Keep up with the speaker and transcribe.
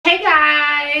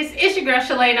your girl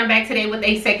Shalae, and I'm back today with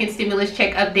a second stimulus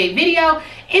check update video.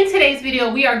 In today's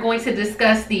video, we are going to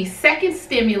discuss the second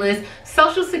stimulus,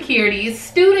 Social Security,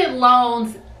 student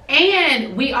loans,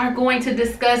 and we are going to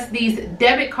discuss these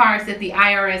debit cards that the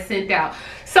IRS sent out.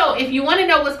 So if you want to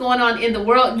know what's going on in the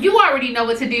world, you already know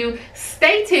what to do.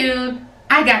 Stay tuned.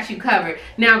 I got you covered.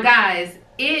 Now, guys,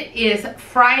 it is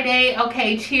Friday.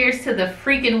 Okay, cheers to the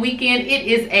freaking weekend. It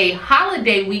is a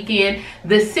holiday weekend.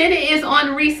 The Senate is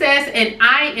on recess and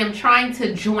I am trying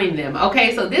to join them.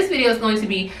 Okay, so this video is going to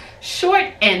be short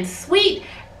and sweet.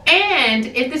 And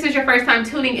if this is your first time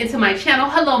tuning into my channel,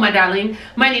 hello my darling,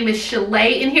 my name is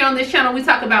Shalae, and here on this channel we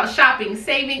talk about shopping,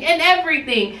 saving, and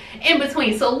everything in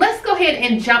between. So let's go ahead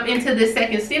and jump into this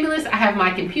second stimulus. I have my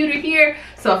computer here,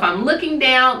 so if I'm looking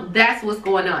down, that's what's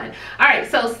going on. All right,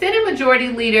 so Senate Majority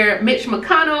Leader Mitch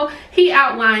McConnell, he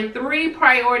outlined 3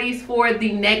 priorities for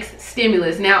the next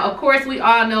stimulus. Now, of course, we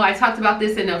all know I talked about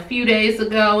this in a few days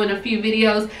ago in a few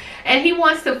videos, and he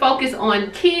wants to focus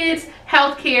on kids,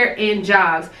 healthcare, and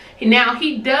jobs. Now,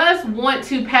 he does want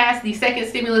to pass the second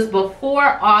stimulus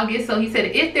before August. So he said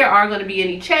if there are going to be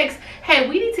any checks, hey,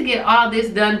 we need to get all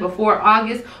this done before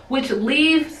August, which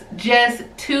leaves just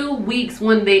 2 weeks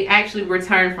when they actually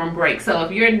return from break. So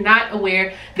if you're not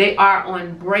aware, they are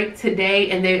on break today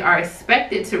and they are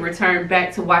expected to return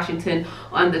back to Washington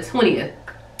on the 20th.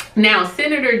 Now,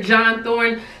 Senator John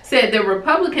Thorne said the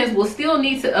Republicans will still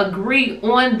need to agree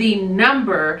on the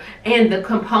number and the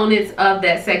components of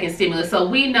that second stimulus. So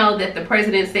we know that the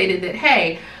president stated that,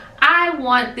 hey, I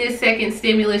want this second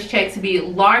stimulus check to be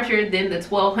larger than the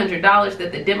 $1,200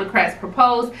 that the Democrats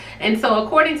proposed. And so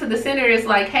according to the senators,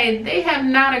 like, hey, they have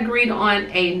not agreed on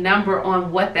a number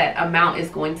on what that amount is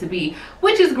going to be,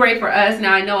 which is great for us.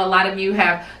 Now, I know a lot of you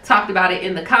have talked about it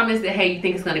in the comments that, hey, you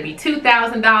think it's going to be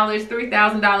 $2,000,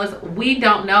 $3,000. We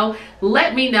don't know.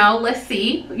 Let me know. Let's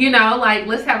see. You know, like,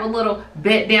 let's have a little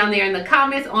bet down there in the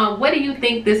comments on what do you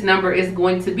think this number is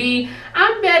going to be.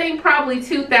 I'm betting probably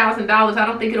 $2,000. I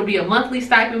don't think it'll be a monthly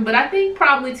stipend, but I think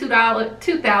probably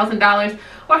 $2,000,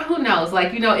 or who knows,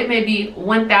 like, you know, it may be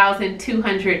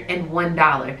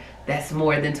 $1,201. That's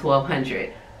more than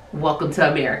 $1,200. Welcome to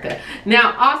America.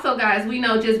 Now, also, guys, we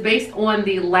know just based on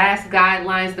the last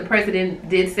guidelines, the president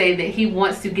did say that he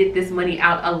wants to get this money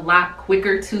out a lot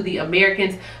quicker to the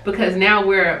Americans, because now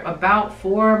we're about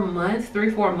 4 months,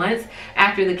 3-4 months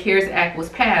after the CARES Act was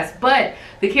passed. But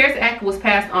the CARES Act was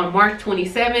passed on March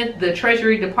 27th. The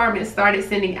Treasury Department started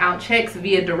sending out checks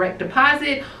via direct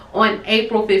deposit on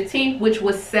April 15th, which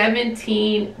was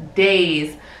 17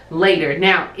 days later.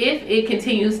 Now, if it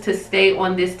continues to stay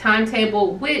on this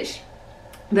timetable, which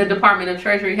the Department of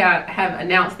Treasury have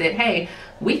announced that, hey,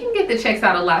 we can get the checks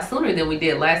out a lot sooner than we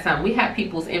did last time. We have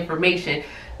people's information.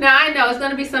 Now, I know it's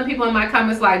going to be some people in my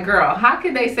comments like, girl, how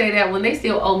could they say that when they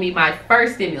still owe me my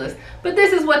first stimulus? But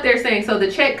this is what they're saying. So the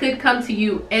check could come to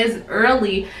you as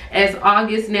early as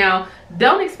August. Now,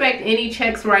 don't expect any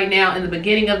checks right now in the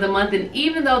beginning of the month. And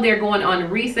even though they're going on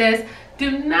recess,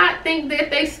 do not think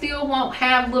that they still won't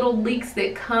have little leaks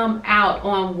that come out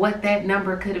on what that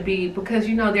number could be, because,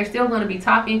 you know, they're still going to be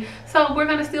talking. So we're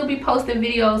going to still be posting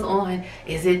videos on,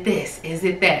 is it this, is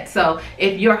it that? So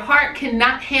if your heart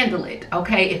cannot handle it,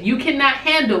 okay, if you cannot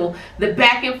handle the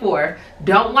back and forth,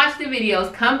 don't watch the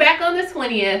videos. Come back on the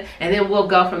 20th and then we'll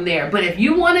go from there. But if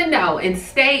you want to know and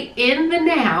stay in the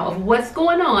now of what's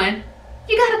going on,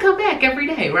 you gotta come back every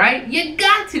day, right? You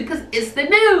got to, because it's the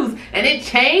news and it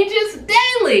changes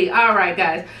daily. All right,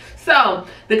 guys. So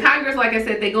the Congress, like I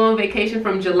said, they go on vacation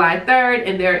from July 3rd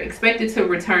and they're expected to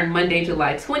return Monday,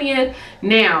 July 20th.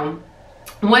 Now,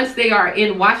 once they are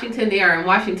in Washington, they are in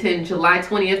Washington July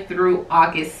 20th through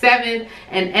August 7th.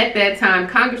 And at that time,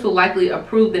 Congress will likely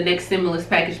approve the next stimulus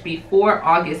package before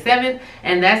August 7th.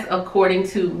 And that's according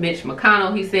to Mitch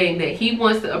McConnell. He's saying that he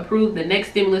wants to approve the next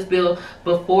stimulus bill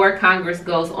before Congress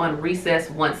goes on recess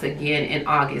once again in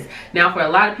August. Now, for a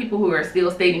lot of people who are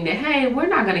still stating that, hey, we're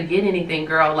not going to get anything,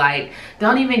 girl, like,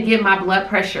 don't even get my blood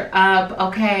pressure up,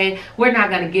 okay? We're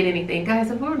not going to get anything. Guys,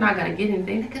 if we're not going to get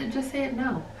anything, they could have just said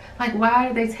no. Like, why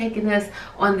are they taking us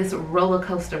on this roller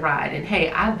coaster ride? And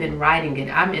hey, I've been riding it.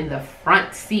 I'm in the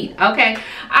front seat. Okay.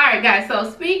 All right, guys.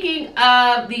 So speaking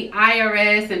of the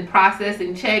IRS and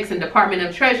processing checks and Department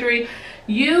of Treasury,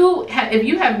 if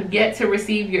you have yet to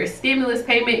receive your stimulus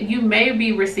payment, you may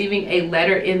be receiving a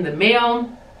letter in the mail.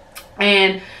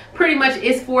 And pretty much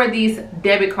it's for these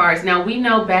debit cards. Now, we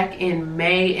know back in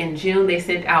May and June they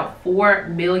sent out 4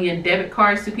 million debit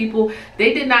cards to people.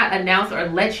 They did not announce or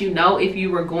let you know if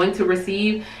you were going to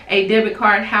receive a debit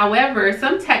card. However,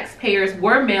 some taxpayers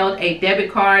were mailed a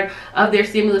debit card of their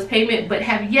stimulus payment but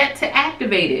have yet to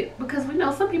activate it, because we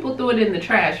know some people threw it in the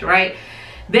trash, right?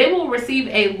 They will receive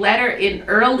a letter in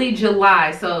early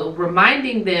July, so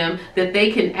reminding them that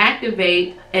they can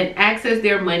activate and access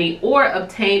their money or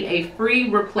obtain a free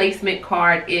replacement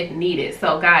card if needed.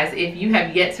 So guys, if you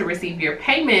have yet to receive your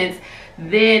payments,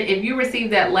 then if you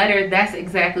receive that letter, that's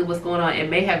exactly what's going on. It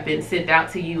may have been sent out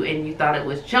to you and you thought it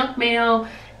was junk mail.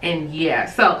 And yeah,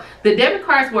 so the debit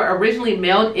cards were originally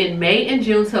mailed in May and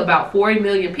June to about 40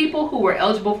 million people who were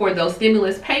eligible for those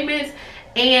stimulus payments.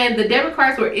 And the debit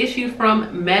cards were issued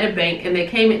from MetaBank, and they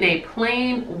came in a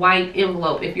plain white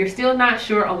envelope. If you're still not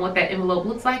sure on what that envelope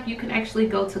looks like, you can actually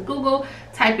go to Google,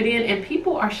 type it in, and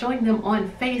people are showing them on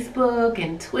Facebook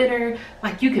and Twitter.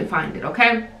 Like, you can find it,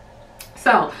 okay?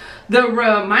 So the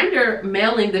reminder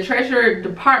mailing, the Treasury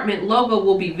Department logo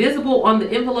will be visible on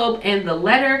the envelope and the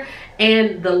letter,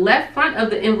 and the left front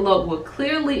of the envelope will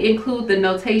clearly include the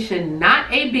notation,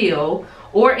 "Not a bill,"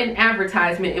 or an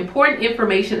advertisement, important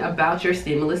information about your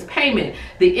stimulus payment.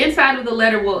 The inside of the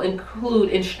letter will include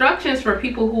instructions for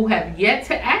people who have yet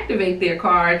to activate their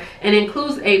card, and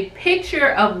includes a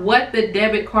picture of what the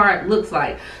debit card looks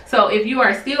like. So if you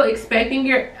are still expecting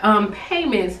your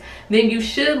payments, then you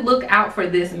should look out for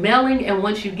this mailing, and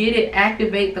once you get it,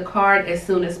 activate the card as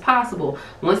soon as possible.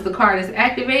 Once the card is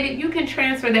activated, you can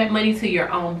transfer that money to your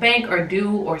own bank or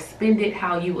do or spend it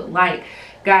how you would like.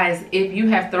 Guys, if you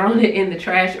have thrown it in the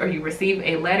trash or you receive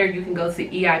a letter, you can go to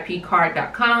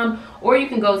eipcard.com, or you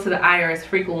can go to the IRS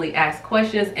frequently asked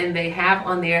questions, and they have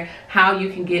on there how you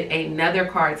can get another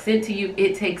card sent to you.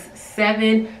 It takes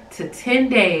 7 to 10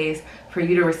 days for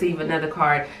you to receive another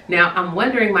card. Now, I'm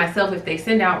wondering myself, if they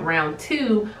send out round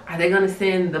 2, are they going to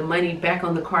send the money back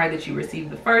on the card that you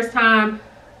received the first time?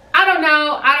 I don't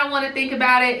know. I don't want to think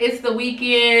about it. It's the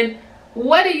weekend.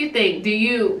 What do you think? Do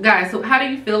you guys, so how do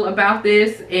you feel about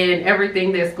this and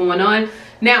everything that's going on?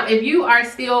 Now, if you are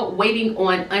still waiting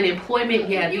on unemployment,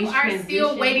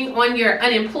 still waiting on your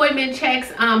unemployment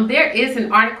checks, there is an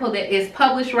article that is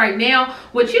published right now.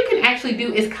 What you can actually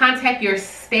do is contact your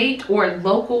state or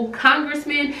local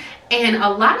congressman, and a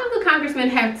lot of the congressmen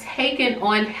have taken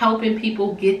on helping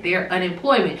people get their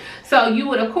unemployment. So you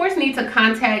would of course need to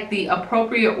contact the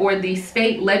appropriate or the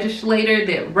state legislator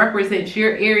that represents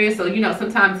your area. So you know,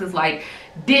 sometimes it's like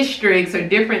districts or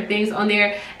different things on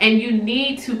there, and you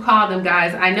need to call them,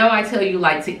 guys. I know I tell you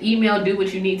like to email, do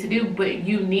what you need to do, but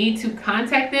you need to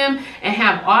contact them and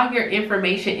have all your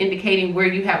information indicating where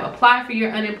you have applied for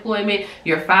your unemployment,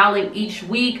 your filing each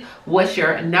week, what's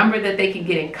your number that they can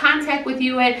get in contact with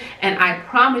you at, and I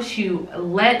promise you,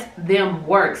 let them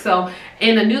work. So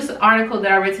in a news article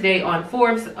that I read today on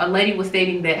Forbes, a lady was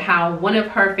stating that how one of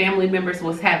her family members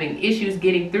was having issues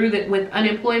getting through with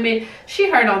unemployment. She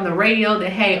heard on the radio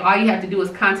that, hey, all you have to do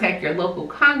is contact your local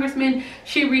congressman.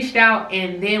 She reached out,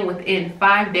 and then within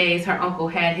 5 days her uncle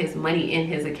had his money in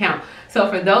his account. So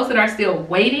for those that are still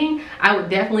waiting, I would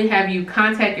definitely have you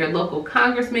contact your local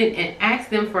congressman and ask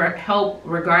them for help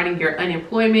regarding your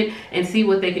unemployment and see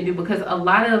what they can do, because a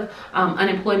lot of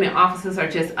unemployment offices are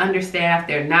just understaffed.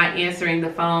 They're not answering the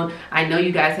phone. I know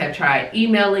you guys have tried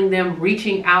emailing them,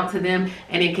 reaching out to them,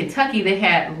 and in Kentucky they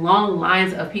had long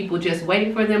lines of people just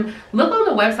waiting for them. Look on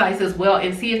the websites as well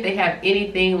and see if they have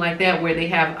anything like that where they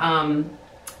have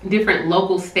different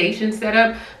local stations set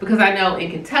up, because I know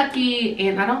in Kentucky,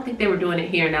 and I don't think they were doing it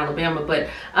here in Alabama, but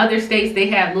other states,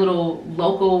 they have little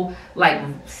local like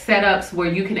setups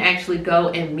where you can actually go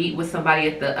and meet with somebody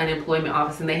at the unemployment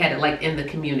office, and they had it like in the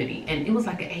community, and it was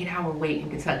like an 8-hour wait in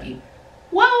Kentucky.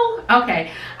 Whoa. Okay.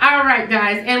 All right,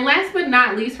 guys, and last but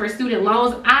not least, for student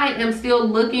loans, I am still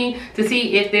looking to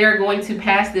see if they're going to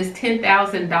pass this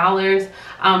 $10,000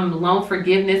 loan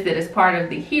forgiveness that is part of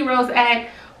the HEROES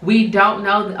Act. We don't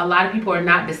know. A lot of people are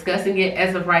not discussing it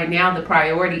as of right now. The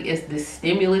priority is the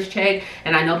stimulus check,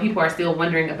 and I know people are still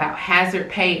wondering about hazard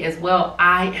pay as well.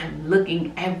 I am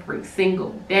looking every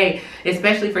single day,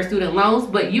 especially for student loans.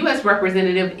 But U.S.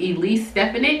 Representative Elise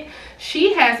Stefanik,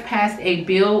 she has passed a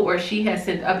bill, or she has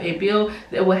sent up a bill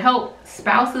that will help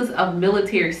spouses of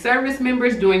military service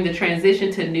members during the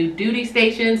transition to new duty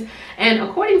stations. And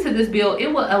according to this bill, it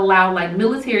will allow like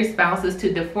military spouses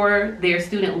to defer their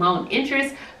student loan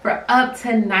interest for up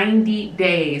to 90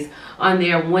 days on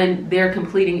there when they're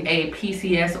completing a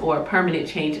PCS or a permanent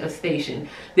change of station.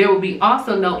 There will be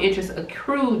also no interest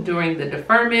accrued during the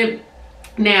deferment.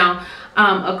 Now,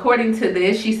 according to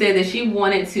this, she said that she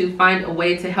wanted to find a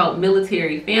way to help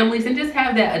military families and just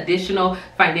have that additional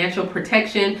financial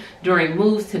protection during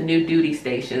moves to new duty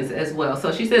stations as well.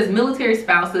 So she says military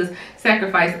spouses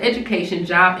sacrifice education,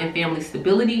 job, and family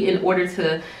stability in order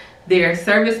to their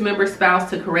service member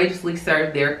spouse to courageously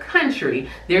serve their country.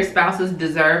 Their spouses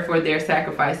deserve for their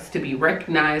sacrifices to be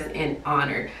recognized and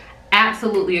honored.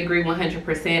 Absolutely agree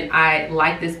 100%. I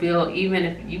like this bill. Even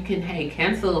if you can, hey,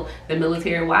 cancel the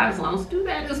military wives loans, do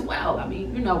that as well. I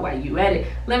mean, you know why you at it.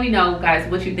 Let me know, guys,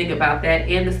 what you think about that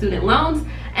and the student loans.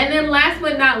 And then last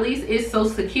but not least is Social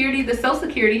Security. The Social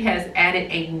Security has added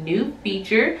a new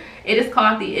feature. It is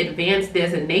called the Advanced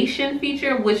Designation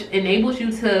feature, which enables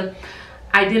you to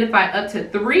identify up to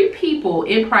 3 people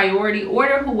in priority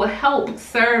order who will help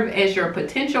serve as your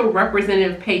potential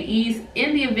representative payees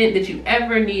in the event that you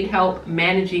ever need help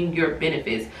managing your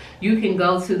benefits. You can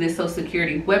go to the Social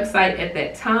Security website at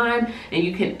that time and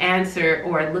you can answer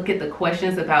or look at the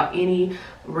questions about any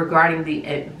regarding the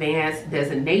advanced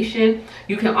designation.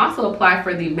 You can also apply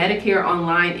for the Medicare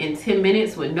online in 10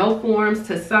 minutes with no forms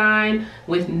to sign,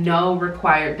 with no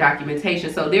required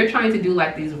documentation. So they're trying to do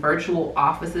like these virtual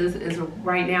offices is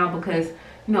right now, because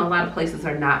you know a lot of places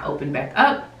are not open back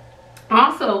up.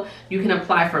 Also, you can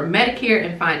apply for Medicare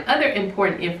and find other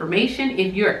important information.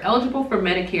 If you're eligible for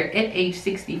Medicare at age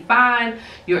 65,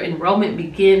 your enrollment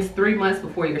begins 3 months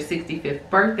before your 65th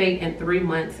birthday and 3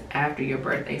 months after your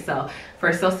birthday. So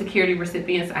for Social Security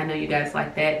recipients, I know you guys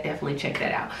like that. Definitely check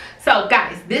that out. So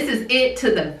guys, this is it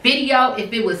to the video.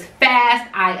 If it was fast,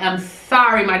 I am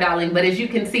sorry, my darling, but as you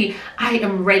can see, I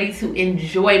am ready to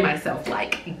enjoy myself.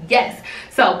 Like, yes.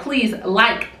 So please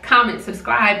like, comment,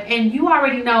 subscribe, and you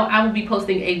already know I will be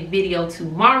posting a video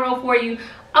tomorrow for you.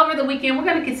 Over the weekend, we're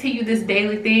going to continue this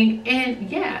daily thing, and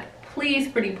yeah, please,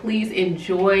 pretty please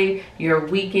enjoy your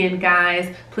weekend,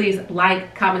 guys. Please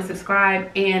like, comment, subscribe,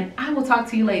 and I will talk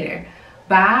to you later.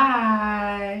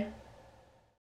 Bye.